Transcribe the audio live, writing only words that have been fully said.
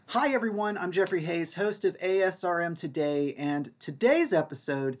Hi everyone, I'm Jeffrey Hayes, host of ASRM Today, and today's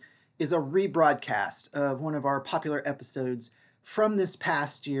episode is a rebroadcast of one of our popular episodes from this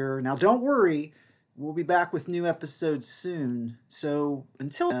past year. Now don't worry, we'll be back with new episodes soon, so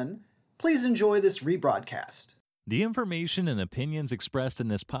until then, please enjoy this rebroadcast. The information and opinions expressed in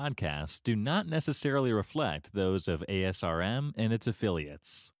this podcast do not necessarily reflect those of ASRM and its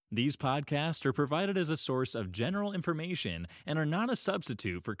affiliates. These podcasts are provided as a source of general information and are not a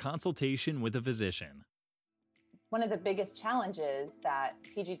substitute for consultation with a physician. One of the biggest challenges that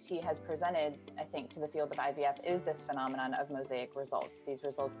PGT has presented, I think, to the field of IVF is this phenomenon of mosaic results. These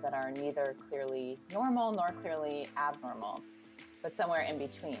results that are neither clearly normal nor clearly abnormal, but somewhere in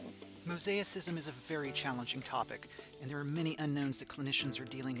between. Mosaicism is a very challenging topic, and there are many unknowns that clinicians are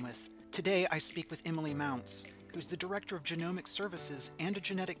dealing with. Today, I speak with Emily Mounts, who's the Director of Genomic Services and a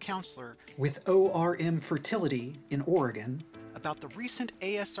genetic counselor with ORM Fertility in Oregon, about the recent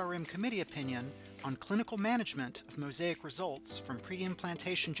ASRM committee opinion on clinical management of mosaic results from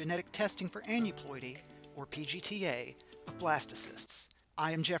pre-implantation genetic testing for aneuploidy, or PGTA, of blastocysts.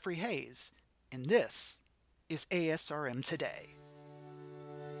 I am Jeffrey Hayes, and this is ASRM Today.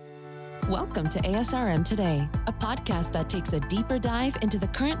 Welcome to ASRM Today, a podcast that takes a deeper dive into the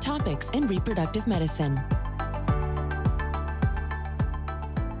current topics in reproductive medicine.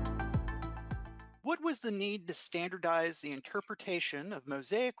 What was the need to standardize the interpretation of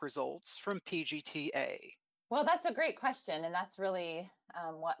mosaic results from PGTA? Well, that's a great question, and that's really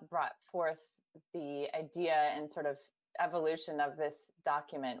what brought forth the idea and sort of evolution of this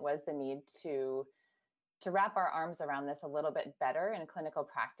document was the need to wrap our arms around this a little bit better in clinical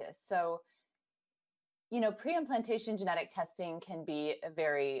practice. So, pre-implantation genetic testing can be a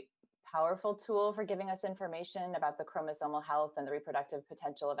very powerful tool for giving us information about the chromosomal health and the reproductive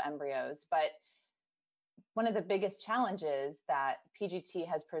potential of embryos. But one of the biggest challenges that PGT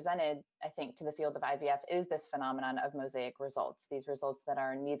has presented, I think, to the field of IVF is this phenomenon of mosaic results, these results that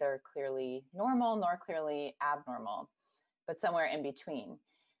are neither clearly normal nor clearly abnormal, but somewhere in between.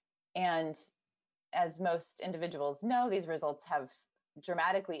 And as most individuals know, these results have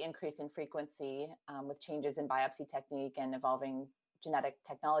dramatically increased in frequency with changes in biopsy technique and evolving genetic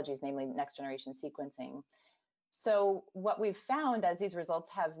technologies, namely next generation sequencing. So what we've found as these results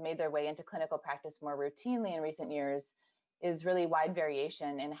have made their way into clinical practice more routinely in recent years is really wide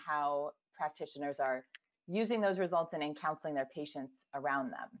variation in how practitioners are using those results and in counseling their patients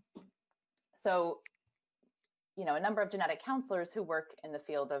around them. So, a number of genetic counselors who work in the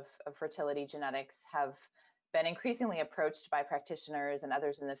field of fertility genetics have been increasingly approached by practitioners and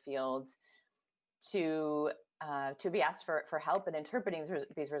others in the field to be asked for help in interpreting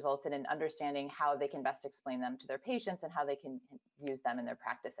these results and in understanding how they can best explain them to their patients and how they can use them in their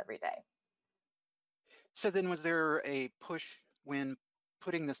practice every day. So then was there a push when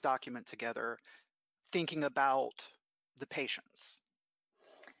putting this document together, thinking about the patients?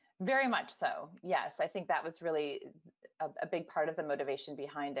 Very much so. Yes, I think that was really a big part of the motivation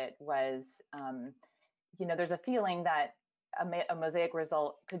behind it was, there's a feeling that a mosaic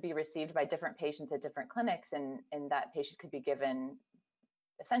result could be received by different patients at different clinics, and that patient could be given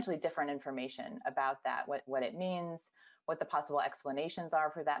essentially different information about that, what it means, what the possible explanations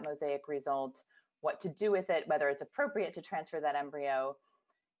are for that mosaic result, what to do with it, whether it's appropriate to transfer that embryo.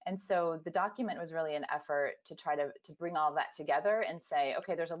 And so the document was really an effort to try to bring all that together and say,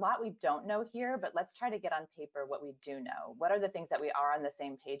 okay, there's a lot we don't know here, but let's try to get on paper what we do know. What are the things that we are on the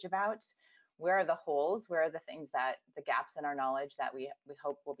same page about? Where are the holes? Where are the things that the gaps in our knowledge that we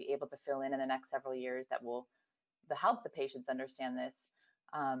hope we'll be able to fill in the next several years that will help the patients understand this,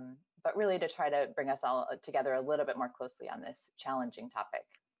 but really to try to bring us all together a little bit more closely on this challenging topic.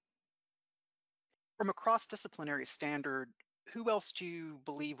 From a cross-disciplinary standard, who else do you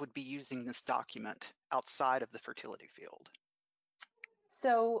believe would be using this document outside of the fertility field?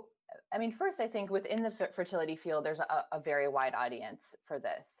 So, first, I think within the fertility field, there's a very wide audience for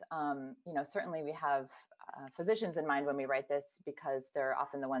this. Certainly we have physicians in mind when we write this because they're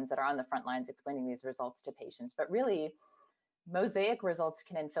often the ones that are on the front lines explaining these results to patients. But really, mosaic results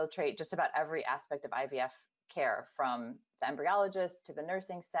can infiltrate just about every aspect of IVF care, from the embryologist to the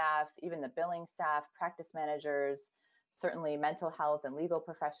nursing staff, even the billing staff, practice managers, certainly mental health and legal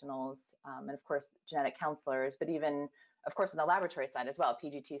professionals, and of course, genetic counselors, but even, of course, on the laboratory side as well,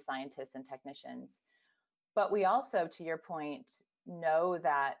 PGT scientists and technicians. But we also, to your point, know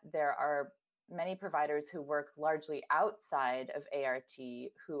that there are many providers who work largely outside of ART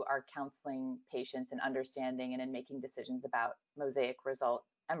who are counseling patients and understanding and in making decisions about mosaic result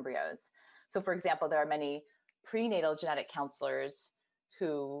embryos. So for example, there are many prenatal genetic counselors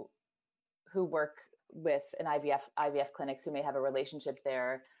who work with an IVF clinics who may have a relationship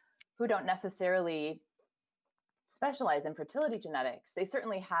there who don't necessarily specialize in fertility genetics. They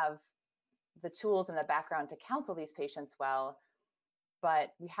certainly have the tools and the background to counsel these patients well,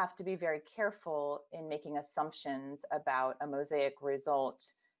 but we have to be very careful in making assumptions about a mosaic result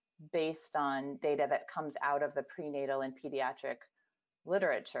based on data that comes out of the prenatal and pediatric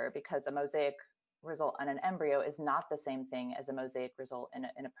literature, because a mosaic result on an embryo is not the same thing as a mosaic result in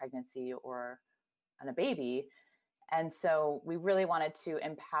a pregnancy or on a baby. And so we really wanted to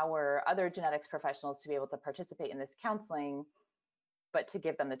empower other genetics professionals to be able to participate in this counseling, but to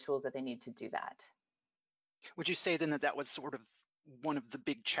give them the tools that they need to do that. Would you say then that that was sort of one of the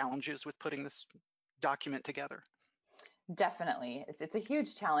big challenges with putting this document together? Definitely. It's a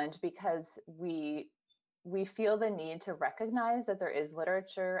huge challenge because we feel the need to recognize that there is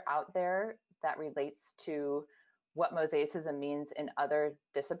literature out there that relates to what mosaicism means in other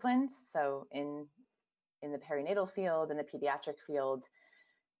disciplines. So in the perinatal field, in the pediatric field,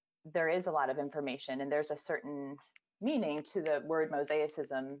 there is a lot of information, and there's a certain meaning to the word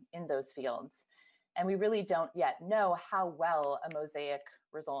mosaicism in those fields. And we really don't yet know how well a mosaic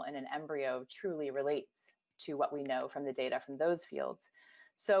result in an embryo truly relates to what we know from the data from those fields.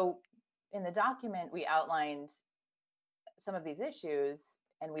 So in the document, we outlined some of these issues,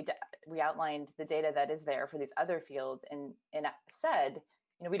 and we outlined the data that is there for these other fields, and said,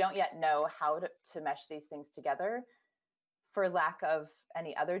 we don't yet know how to mesh these things together. For lack of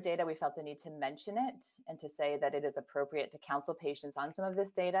any other data, we felt the need to mention it and to say that it is appropriate to counsel patients on some of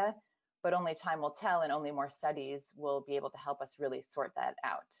this data, but only time will tell, and only more studies will be able to help us really sort that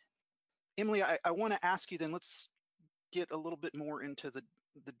out. Emily, I want to ask you then, let's get a little bit more into the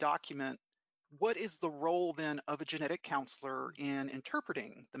document. What is the role then of a genetic counselor in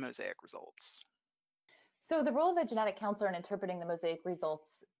interpreting the mosaic results? So the role of a genetic counselor in interpreting the mosaic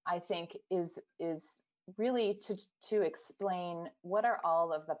results, I think, is really to explain what are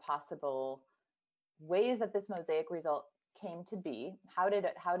all of the possible ways that this mosaic result came to be. How did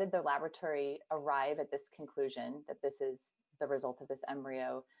the laboratory arrive at this conclusion that this is the result of this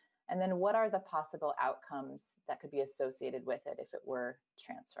embryo? And then what are the possible outcomes that could be associated with it if it were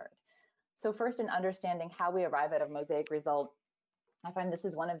transferred? So first, in understanding how we arrive at a mosaic result, I find this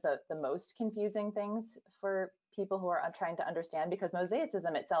is one of the most confusing things for people who are trying to understand, because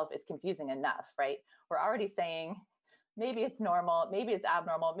mosaicism itself is confusing enough, right? We're already saying maybe it's normal, maybe it's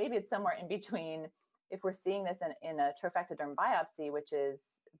abnormal, maybe it's somewhere in between. If we're seeing this in a trophectoderm biopsy, which is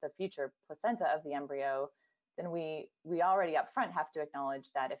the future placenta of the embryo, then we already up front have to acknowledge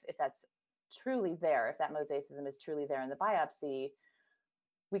that if that's truly there, if that mosaicism is truly there in the biopsy,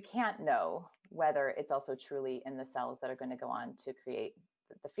 we can't know whether it's also truly in the cells that are going to go on to create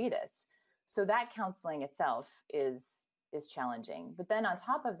the fetus. So that counseling itself is challenging. But then on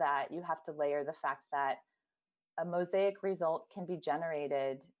top of that, you have to layer the fact that a mosaic result can be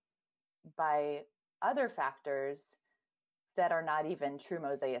generated by other factors that are not even true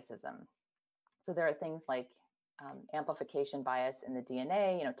mosaicism. So there are things like amplification bias in the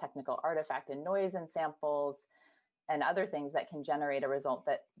DNA, technical artifact and noise in samples, and other things that can generate a result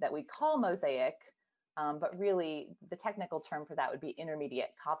that we call mosaic, but really the technical term for that would be intermediate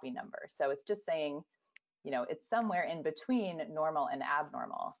copy number. So it's just saying, it's somewhere in between normal and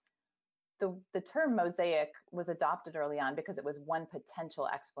abnormal. The term mosaic was adopted early on because it was one potential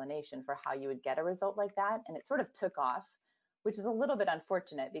explanation for how you would get a result like that, and it sort of took off, which is a little bit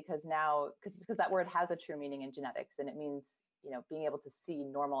unfortunate because now, because that word has a true meaning in genetics, and it means being able to see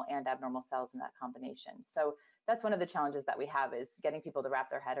normal and abnormal cells in that combination. So that's one of the challenges that we have, is getting people to wrap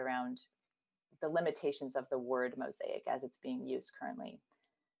their head around the limitations of the word mosaic as it's being used currently.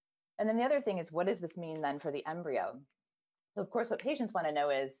 And then the other thing is, what does this mean then for the embryo? So of course, what patients want to know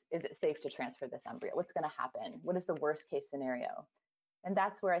is it safe to transfer this embryo? What's going to happen? What is the worst case scenario? And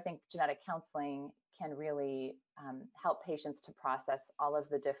that's where I think genetic counseling can really help patients to process all of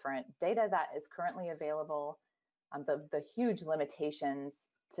the different data that is currently available, the huge limitations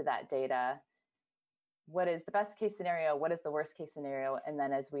to that data. What is the best case scenario? What is the worst case scenario? And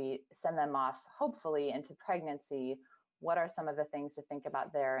then as we send them off, hopefully into pregnancy, what are some of the things to think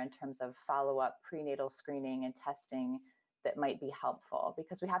about there in terms of follow-up prenatal screening and testing that might be helpful?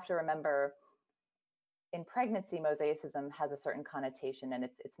 Because we have to remember, in pregnancy, mosaicism has a certain connotation, and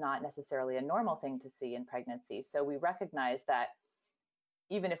it's not necessarily a normal thing to see in pregnancy. So we recognize that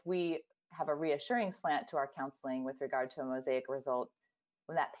even if we have a reassuring slant to our counseling with regard to a mosaic result,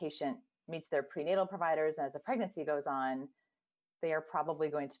 when that patient meets their prenatal providers and as the pregnancy goes on, they are probably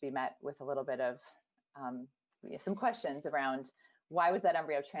going to be met with a little bit of some questions around, why was that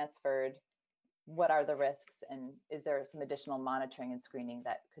embryo transferred? What are the risks? And is there some additional monitoring and screening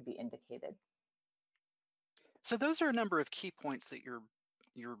that could be indicated? So those are a number of key points that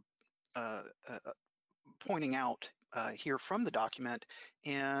you're pointing out here from the document.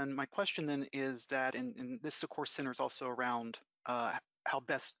 And my question then is that, and this of course centers also around how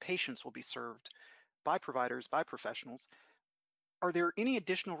best patients will be served by providers, by professionals. Are there any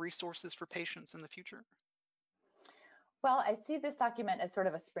additional resources for patients in the future? Well, I see this document as sort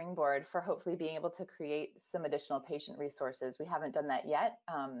of a springboard for hopefully being able to create some additional patient resources. We haven't done that yet,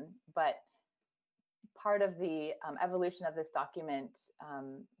 but part of the evolution of this document,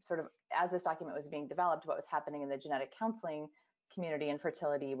 sort of as this document was being developed, what was happening in the genetic counseling community and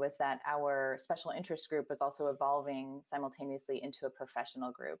fertility was that our special interest group was also evolving simultaneously into a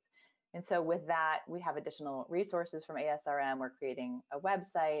professional group. And so with that, we have additional resources from ASRM. We're creating a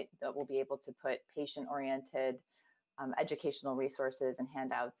website that will be able to put patient-oriented educational resources and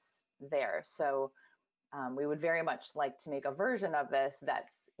handouts there. So we would very much like to make a version of this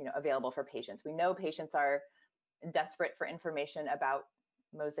that's available for patients. We know patients are desperate for information about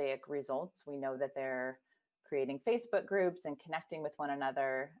Mosaic results. We know that they're creating Facebook groups and connecting with one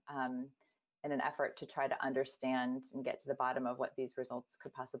another in an effort to try to understand and get to the bottom of what these results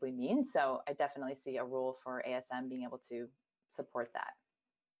could possibly mean. So I definitely see a role for ASM being able to support that.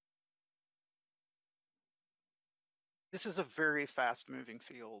 This is a very fast-moving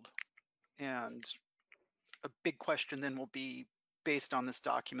field, and a big question then will be, based on this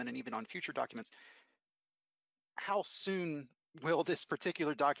document and even on future documents, how soon will this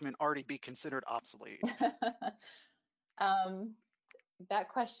particular document already be considered obsolete? That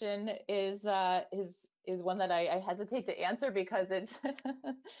question is one that I hesitate to answer because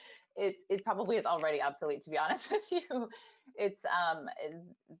it probably is already obsolete, to be honest with you. It's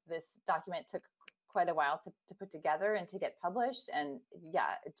this document took quite a while to put together and to get published. And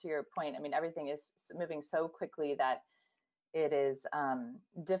yeah, to your point, I mean, everything is moving so quickly that it is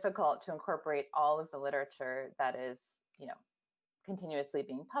difficult to incorporate all of the literature that is, continuously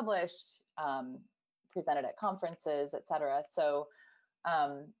being published, presented at conferences, et cetera. So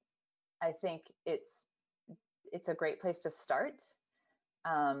I think it's a great place to start,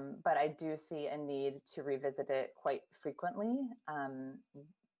 but I do see a need to revisit it quite frequently.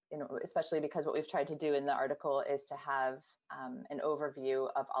 Especially because what we've tried to do in the article is to have an overview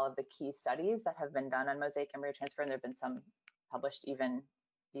of all of the key studies that have been done on mosaic embryo transfer, and there have been some published even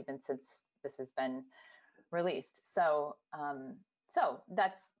since this has been released. So so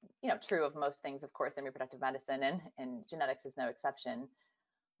that's true of most things, of course, in reproductive medicine, and genetics is no exception.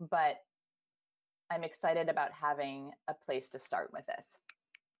 But I'm excited about having a place to start with this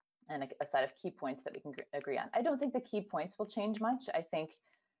and a set of key points that we can agree on. I don't think the key points will change much. I think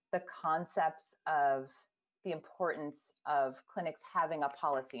the concepts of the importance of clinics having a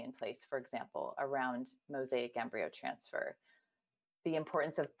policy in place, for example, around mosaic embryo transfer, the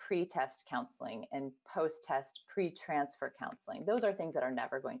importance of pre-test counseling and post-test pre-transfer counseling, those are things that are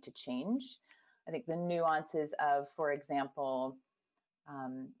never going to change. I think the nuances of, for example,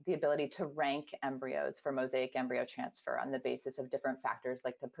 the ability to rank embryos for mosaic embryo transfer on the basis of different factors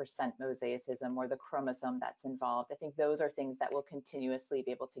like the percent mosaicism or the chromosome that's involved. I think those are things that we'll continuously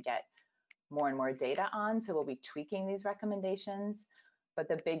be able to get more and more data on. So we'll be tweaking these recommendations. But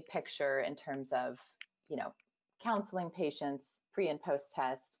the big picture in terms of, counseling patients pre and post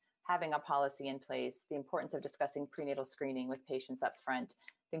test, having a policy in place, the importance of discussing prenatal screening with patients up front,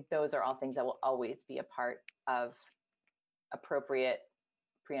 I think those are all things that will always be a part of appropriate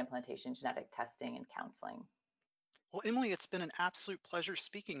pre-implantation genetic testing and counseling. Well, Emily, it's been an absolute pleasure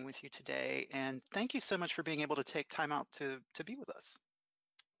speaking with you today, and thank you so much for being able to take time out to be with us.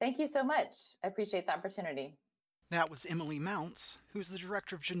 Thank you so much. I appreciate the opportunity. That was Emily Mounts, who's the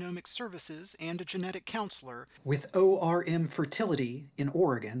Director of Genomic Services and a genetic counselor with ORM Fertility in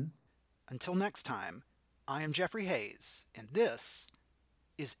Oregon. Until next time, I am Jeffrey Hayes, and this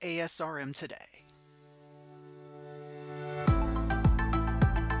is ASRM Today.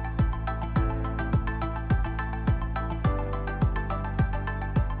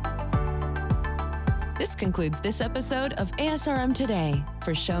 This concludes this episode of ASRM Today.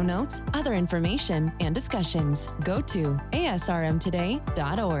 For show notes, other information, and discussions, go to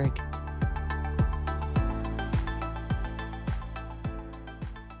asrmtoday.org.